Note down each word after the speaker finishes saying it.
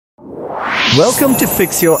Welcome to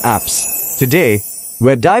Fix Your Apps. Today,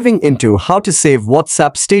 we're diving into how to save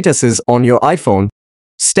WhatsApp statuses on your iPhone,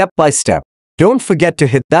 step by step. Don't forget to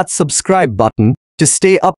hit that subscribe button to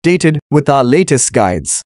stay updated with our latest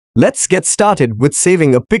guides. Let's get started with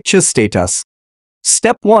saving a picture status.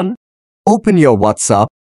 Step 1. Open your WhatsApp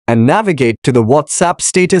and navigate to the WhatsApp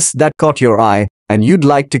status that caught your eye and you'd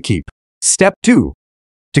like to keep. Step 2.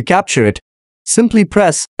 To capture it, simply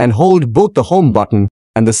press and hold both the home button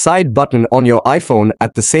and the side button on your iPhone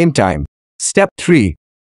at the same time. Step 3.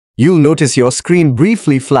 You'll notice your screen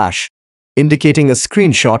briefly flash, indicating a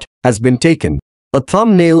screenshot has been taken. A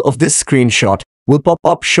thumbnail of this screenshot will pop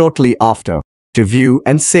up shortly after. To view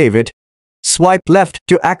and save it, swipe left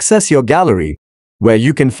to access your gallery, where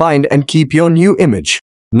you can find and keep your new image.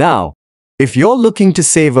 Now, if you're looking to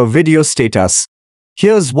save a video status,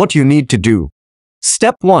 here's what you need to do.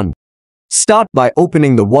 Step 1. Start by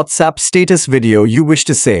opening the WhatsApp status video you wish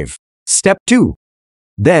to save. Step 2.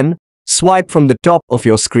 Then, swipe from the top of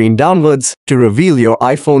your screen downwards to reveal your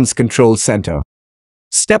iPhone's control center.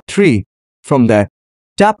 Step 3. From there,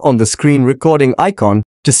 tap on the screen recording icon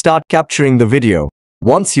to start capturing the video.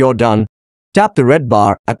 Once you're done, tap the red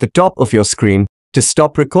bar at the top of your screen to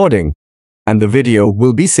stop recording, and the video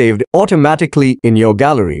will be saved automatically in your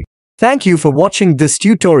gallery. Thank you for watching this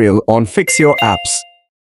tutorial on Fix Your Apps.